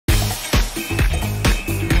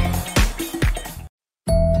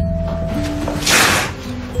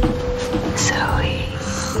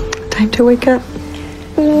to wake up?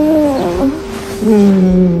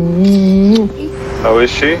 How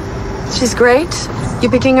is she? She's great.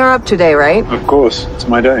 You're picking her up today, right? Of course. It's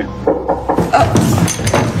my day.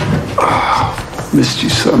 Missed you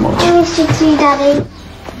so much. I missed you too, Daddy.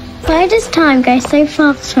 Why does time go so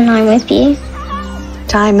fast when I'm with you?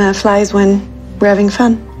 Time flies when we're having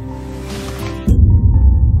fun.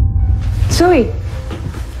 Zoe!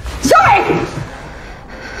 Zoe!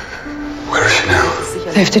 Where is she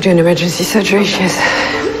now? They have to do an emergency surgery. She has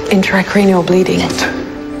intracranial bleeding. What?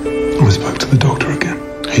 I spoke to the doctor again.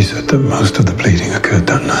 He said that most of the bleeding occurred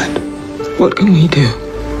that night. What can we do?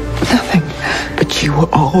 Nothing. But you were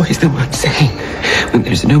always the one saying, when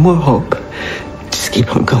there's no more hope, just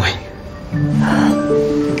keep on going.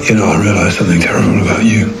 You know, I realized something terrible about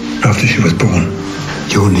you after she was born.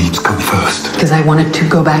 Your needs come first. Because I wanted to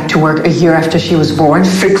go back to work a year after she was born.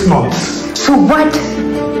 6 months. So what?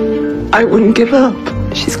 I wouldn't give up.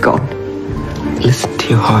 She's gone. Listen to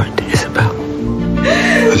your heart, Isabel.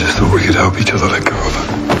 I just thought we could help each other let go of her.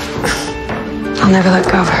 I'll never let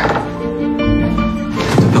go of her.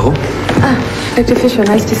 No? Dr. Fisher,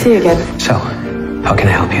 nice to see you again. So, how can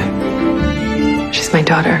I help you? She's my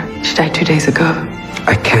daughter. She died 2 days ago.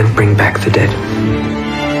 I can't bring back the dead.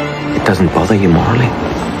 It doesn't bother you morally?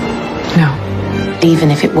 No. Even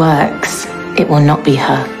if it works, it will not be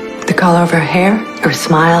her. The color of her hair, her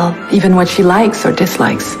smile, even what she likes or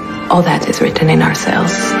dislikes, all that is written in our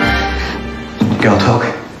cells. Girl talk.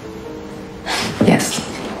 Yes.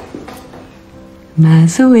 Ma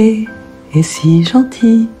Zoé est si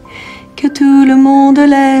gentille que tout le monde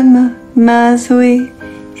l'aime, ma Zoé,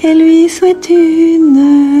 et lui souhaite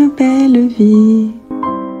une belle vie.